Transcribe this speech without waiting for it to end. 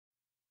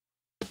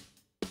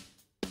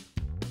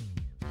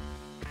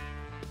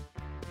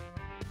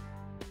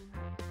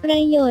ปร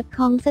ะโยชน์ข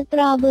องสต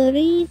รอเบอ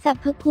รี่สร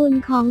รพคุณ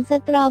ของส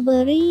ตรอเบอ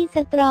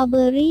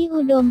รี่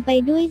อุดมไป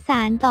ด้วยส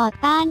ารต่อ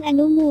ต้านอ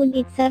นุมูล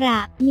อิสระ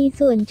มี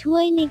ส่วนช่ว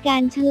ยในกา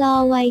รชะลอ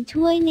วัย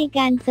ช่วยในก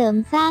ารเสริม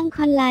สร้างค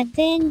อลลาเจ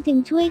นจึง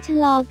ช่วยชะ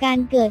ลอการ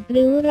เกิด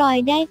ริ้วรอย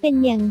ได้เป็น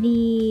อย่าง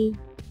ดี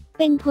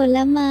เป็นผล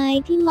ไม้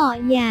ที่เหมาะ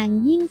อย่าง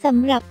ยิ่งส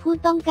ำหรับผู้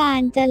ต้องการ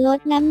จะลด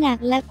น้ำหนัก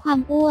และความ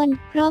อ้วน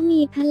เพราะ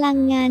มีพลัง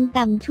งาน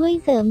ต่ำช่วย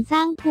เสริมสร้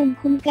างภูมิ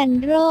คุ้มกัน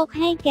โรค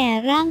ให้แก่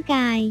ร่างก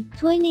าย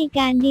ช่วยในก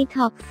ารดี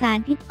ท็อกซ์สาร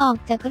พิษออก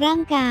จากร่า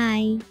งกาย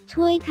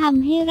ช่วยท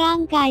ำให้ร่า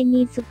งกาย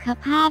มีสุข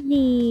ภาพ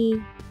ดี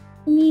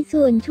มี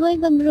ส่วนช่วย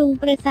บำรุง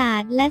ประสา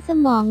ทและส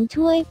มอง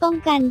ช่วยป้อง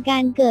กันกา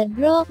รเกิด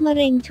โรคมะเ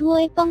ร็งช่ว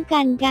ยป้องกั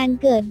นการ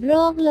เกิดโร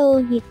คโล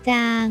หิตจ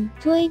าง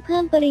ช่วยเพิ่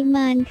มปริม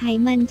าณไข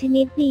มันช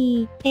นิดดี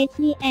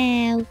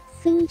HDL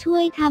ซึ่งช่ว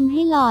ยทำใ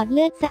ห้หลอดเ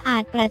ลือดสะอา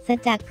ดปราศ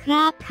จากคร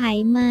าบไข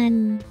มัน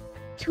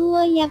ช่ว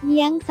ยยับ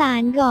ยั้งสา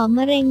รก่อม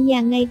ะเร็งอย่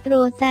างไนโตร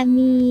ซา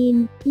มีน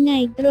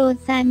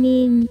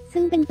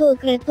ซึ่งเป็นตัว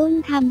กระตุ้น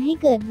ทำให้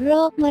เกิดโร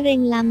คมะเร็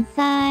งลำไ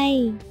ส้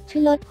ช่ว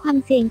ยลดความ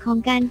เสี่ยงของ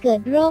การเกิ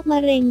ดโรคมะ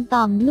เร็ง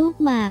ต่อมลูก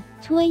หมาก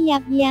ช่วยยั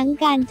บยั้ง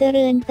การเจ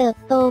ริญเติบ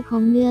โตขอ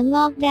งเนื้อง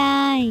อกไ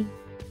ด้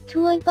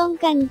ช่วยป้อง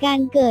กันการ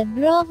เกิด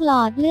โรคหล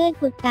อดเลือด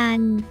อุดตัน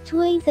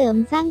ช่วยเสริม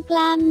สร้างก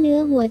ล้ามเนื้อ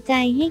หัวใจ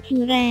ให้แข็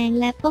งแรง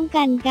และป้อง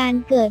กันการ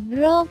เกิด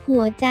โรค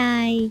หัวใจ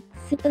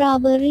สตรอ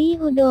เบอรี่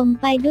อุดม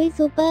ไปด้วย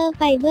ซูเปอร์ไ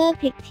ฟเบอร์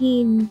เพกทิ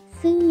น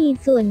ซึ่งมี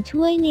ส่วน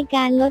ช่วยในก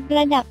ารลดร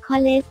ะดับคอ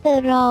เลสเตอ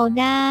รอล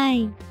ได้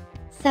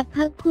สรรพ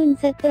คุณ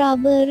สตรอ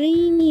เบอ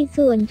รี่มี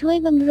ส่วนช่วย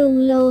บำรุง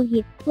โลหิ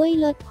ตช่วย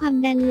ลดความ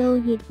ดันโล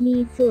หิตมี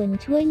ส่วน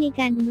ช่วยใน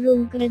การบำรุง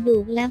กระดู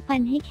กและฟั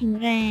นให้แข็ง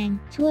แรง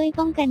ช่วย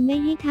ป้องกันไม่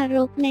ให้ทาร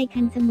กในค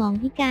รรภ์สมอง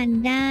พิการ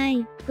ได้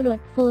กรด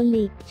โฟ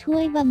ลิกช่ว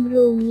ยบำ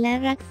รุงและ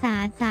รักษา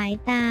สาย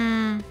ตา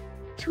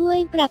ช่วย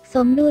ปรับส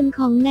มดุลข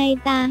องใน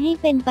ตาให้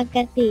เป็นปก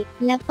ติ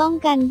และป้อง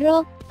กันโร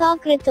คต้อ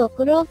กระจก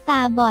โรคต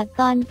าบอด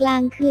ตอนกลา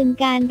งคืน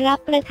การรับ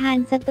ประทาน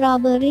สตรอ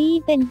เบอรี่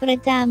เป็นประ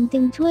จำจึ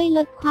งช่วยล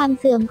ดความ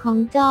เสื่อมของ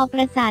จอป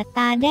ระสาทต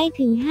าได้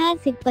ถึง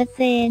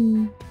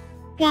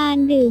 50% การ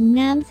ดื่ม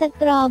น้ำส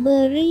ตรอเบอ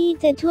รี่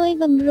จะช่วย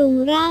บำรุง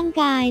ร่าง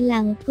กายห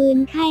ลังฟื้น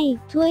ไข้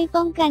ช่วย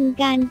ป้องกัน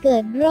การเกิ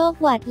ดโรค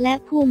หวัดและ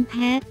ภูมิแ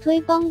พ้ช่วย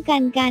ป้องกั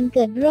นการเ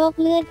กิดโรค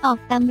เลือดออก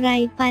ตามไร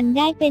ฟันไ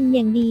ด้เป็นอ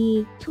ย่างดี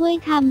ช่วย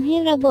ทำให้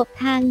ระบบ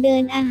ทางเดิ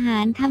นอาหา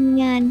รท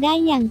ำงานได้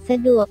อย่างสะ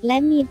ดวกและ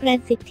มีประ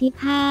สิทธิ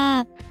ภา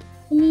พ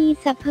มี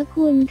สรรพ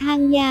คุณทา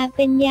งยาเ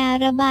ป็นยา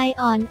ระบาย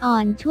อ่อ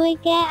นๆช่วย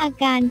แก้อา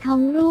การท้อ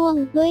งร่วง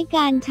ด้วยก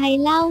ารใช้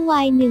เหล้าไว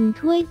น์1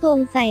 ถ้วยตวง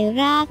ใส่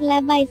รากและ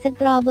ใบส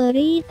ตรอเบอ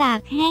รี่ตา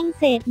กแห้ง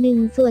เศษ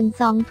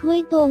1/2 ถ้วย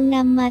ตวงน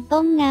ำมา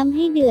ต้มน้ำใ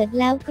ห้เดือด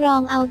แล้วกรอ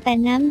งเอาแต่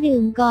น้ำดื่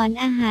มก่อน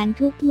อาหาร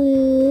ทุก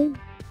มื้อ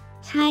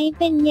ใช้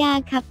เป็นยา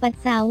ขับปัส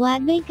สาวะ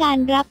ด้วยการ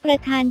รับประ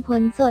ทานผ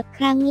ลสดค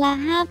รั้งละ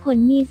5 ผล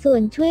มีส่ว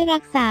นช่วยรั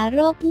กษาโร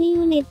คนิ่ว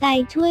ในไต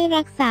ช่วย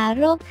รักษา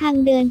โรคทาง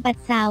เดินปัส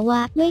สาว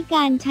ะด้วยก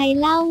ารใช้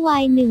เหล้าไว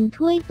น์1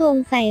 ถ้วยตวง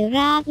ใส่ร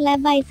ากและ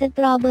ใบสต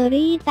รอเบอ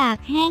รี่ตาก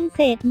แห้งเศ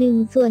ษ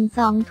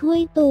1/2 ถ้ว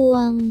ยตว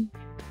ง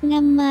น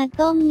ำมา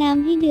ต้มน้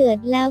ำให้เดือด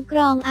แล้วกร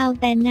องเอา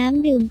แต่น้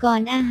ำดื่มก่อ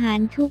นอาหาร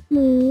ทุก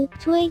มื้อ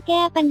ช่วยแ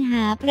ก้ปัญห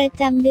าประ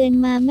จำเดือน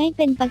มาไม่เ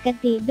ป็นปก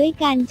ติด้วย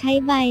การใช้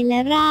ใบและ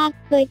ราก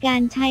โดยกา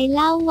รใช้เห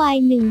ล้าไว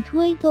น์1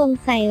 ถ้วยตวง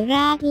ใส่ร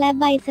ากและ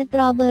ใบสตร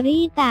อเบอ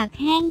รี่ตาก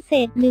แห้งเศ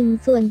ษ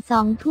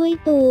1/2 ถ้วย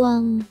ตวง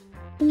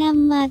น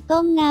ำมาต้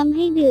มน้ำใ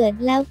ห้เดือด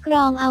แล้วกร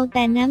องเอาแ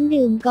ต่น้ำ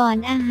ดื่มก่อน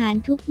อาหาร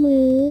ทุก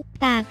มื้อ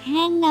ตากแ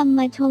ห้งนำม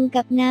าชง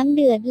กับน้ำเ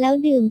ดือดแล้ว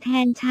ดื่มแท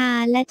นชา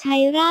และใช้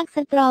รากส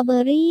ตรอเบอ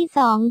รี่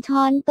2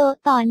 ช้อนโต๊ะ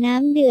ต่อน้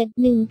ำเดือด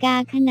1 กา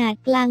ขนาด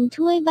กลาง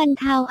ช่วยบรร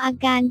เทาอา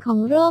การของ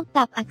โรค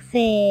ตับอักเส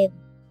บ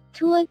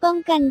ช่วยป้อง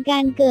กันกา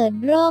รเกิด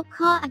โรค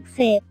ข้ออักเส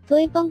บช่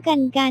วยป้องกัน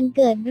การเ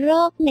กิดโร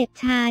คเหน็บ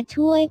ชา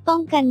ช่วยป้อ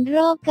งกันโร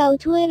คเกาต์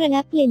ช่วยระ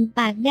งับกลิ่นป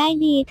ากได้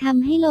ดีท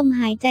ำให้ลม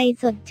หายใจ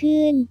สด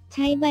ชื่นใ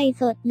ช้ใบ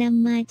สดน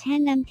ำมาแช่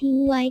น้ำทิ้ง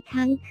ไว้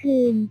ค้างคื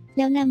นแ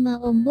ล้วนำมา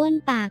อมบ้วน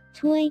ปาก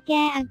ช่วยแ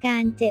ก้อากา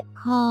รเจ็บ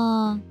คอ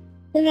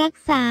รัก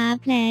ษา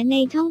แผลใน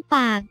ช่องป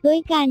ากด้วย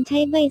การใช้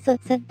ใบสด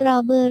สตรอ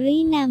เบอ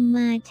รี่นำม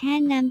าแช่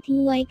น้ำทิ้ง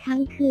ไว้ค้า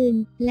งคืน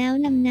แล้ว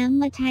นำน้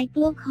ำมาใช้ก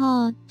ลั้วคอ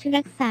ช่วย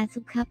รักษา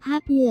สุขภา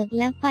พเหงือกแ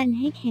ละฟันใ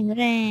ห้แข็ง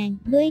แรง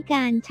ด้วยก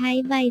ารใช้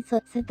ใบส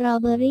ดสตรอ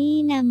เบอรี่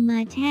นำมา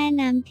แช่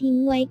น้ำทิ้ง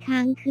ไว้ค้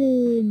างคื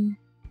น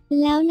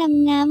แล้วน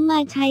ำน้ำมา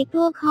ใช้ก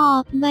ลั้วคอ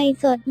ใบ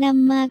สดน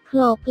ำมาโขล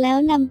กแล้ว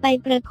นำไป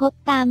ประคบ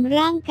ตาม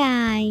ร่างก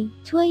าย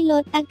ช่วยล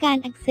ดอาการ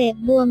อักเสบ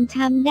บวม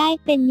ช้ำได้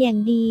เป็นอย่าง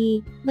ดี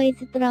ใบ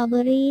สตรอเบอ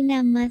รี่น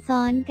ำมา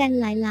ซ้อนกัน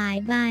หลาย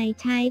ๆใบ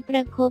ใช้ปร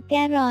ะคบแ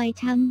ก้รอย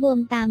ช้ำบวม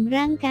ตาม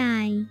ร่างกา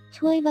ย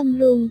ช่วยบ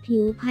ำรุงผิ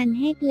วพรรณ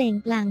ให้เปล่ง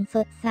ปลั่งส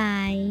ดใส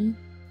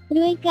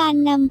ด้วยการ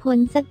นำผล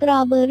สตรอ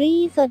เบอ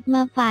รี่สดม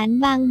าฝาน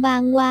บา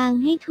งๆวาง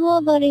ให้ทั่ว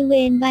บริเว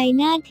ณใบ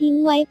หน้าทิ้ง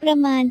ไว้ประ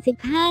มาณ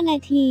15 นา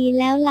ที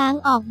แล้วล้าง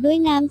ออกด้วย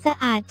น้ำสะ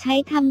อาดใช้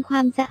ทำคว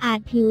ามสะอาด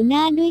ผิวหน้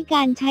าด้วยก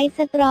ารใช้ส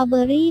ตรอเบ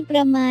อรี่ปร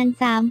ะมาณ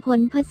3 ผล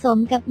ผสม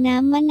กับน้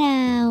ำมะนา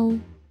ว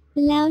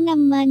แล้วน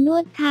ำมานว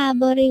ดทา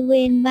บริเว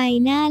ณใบ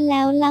หน้าแ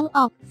ล้วล้างอ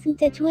อกซึ่ง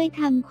จะช่วย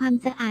ทำความ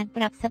สะอาดป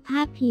รับสภ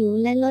าพผิว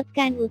และลด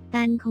การอุด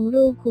ตันของ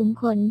รูขุม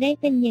ขนได้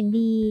เป็นอย่าง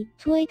ดี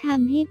ช่วยท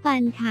ำให้ฟั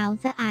นขาว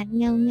สะอาด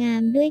เงางา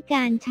มด้วยก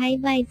ารใช้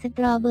ใบสต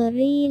รอเบอ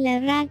รี่และ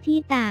รากที่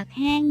ตากแ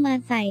ห้งมา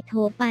ใส่โถ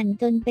ปั่น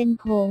จนเป็น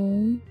ผง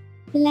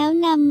แล้ว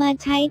นำมา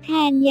ใช้แท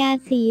นยา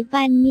สี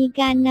ฟันมี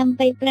การนำไ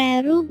ปแปร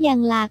รูปอย่า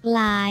งหลากห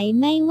ลาย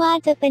ไม่ว่า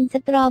จะเป็นส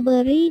ตรอเบอ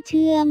รี่เ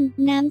ชื่อม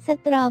น้ำส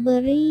ตรอเบอ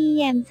รี่แ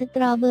ยมสต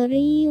รอเบอ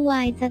รี่ไว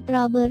น์สตร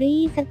อเบอ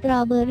รี่สตรอ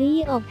เบอรี่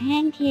อบแห้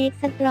งเค้ก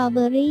สตรอเบ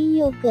อรี่โย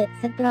เกิร์ต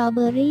สตรอเบ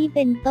อรี่เ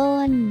ป็นต้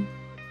น